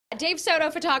Dave Soto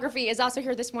Photography is also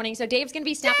here this morning, so Dave's going to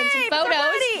be snapping some photos.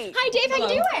 Buddy. Hi, Dave. How you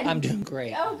doing? I'm doing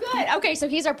great. Oh, good. Okay, so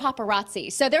he's our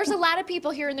paparazzi. So there's a lot of people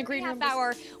here in the green room.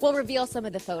 Hour. We'll reveal some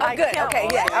of the photos. Good. Okay,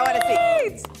 yeah, I want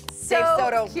to see. So Dave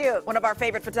Soto, cute. One of our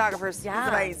favorite photographers.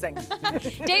 Yeah. He's amazing.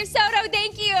 Dave Soto,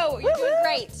 thank you. You're doing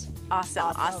great.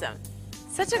 Awesome.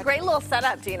 Such a great little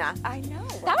setup, Dina. I know.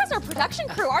 That was our production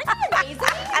crew. Aren't they amazing?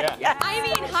 Yeah. I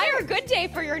mean, hire a good day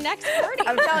for your next party.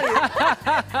 I'm telling you.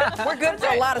 We're good for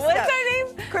a lot of stuff. What's our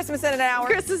name? Christmas in an hour.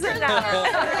 Christmas in an hour.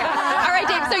 All right,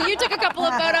 Dave, so you took a couple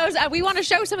of photos. We want to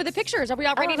show some of the pictures. Are we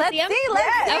all ready to see them?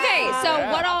 Let's see. Okay, so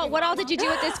what all did you do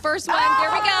with this first one?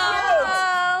 Here we go.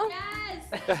 Oh. Yes.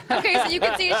 Okay, so you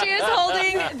can see she is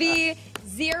holding the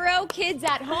 0 kids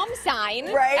at home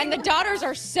sign. Right. And the daughters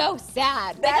are so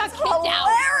sad. That's they got kicked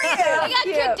hilarious. out. They got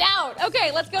kicked out.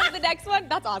 Okay, let's go to the next one.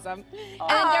 That's awesome. And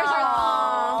there's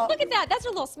our, look at that. That's a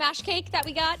little smash cake that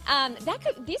we got.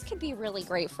 These could be really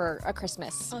great for a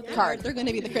Christmas card. They're going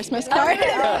to be the Christmas card.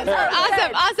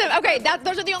 Awesome. Okay,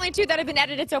 those are the only 2 that have been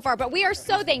edited so far, but we are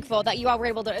so thankful that you all were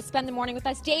able to spend the morning with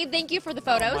us. Dave, thank you for the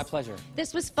photos. My pleasure.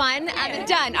 This was fun and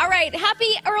done. All right,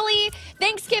 happy early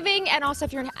Thanksgiving, and also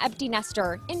if you're an empty nester,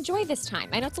 enjoy this time.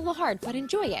 I know it's a little hard, but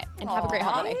enjoy it and have a great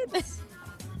holiday.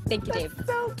 Thank you, Dave.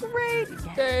 So great.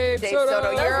 Dave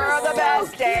Soto, you're the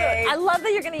best, Dave. I love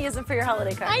that you're going to use them for your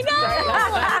holiday card. I know.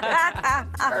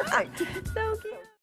 Perfect. So cute.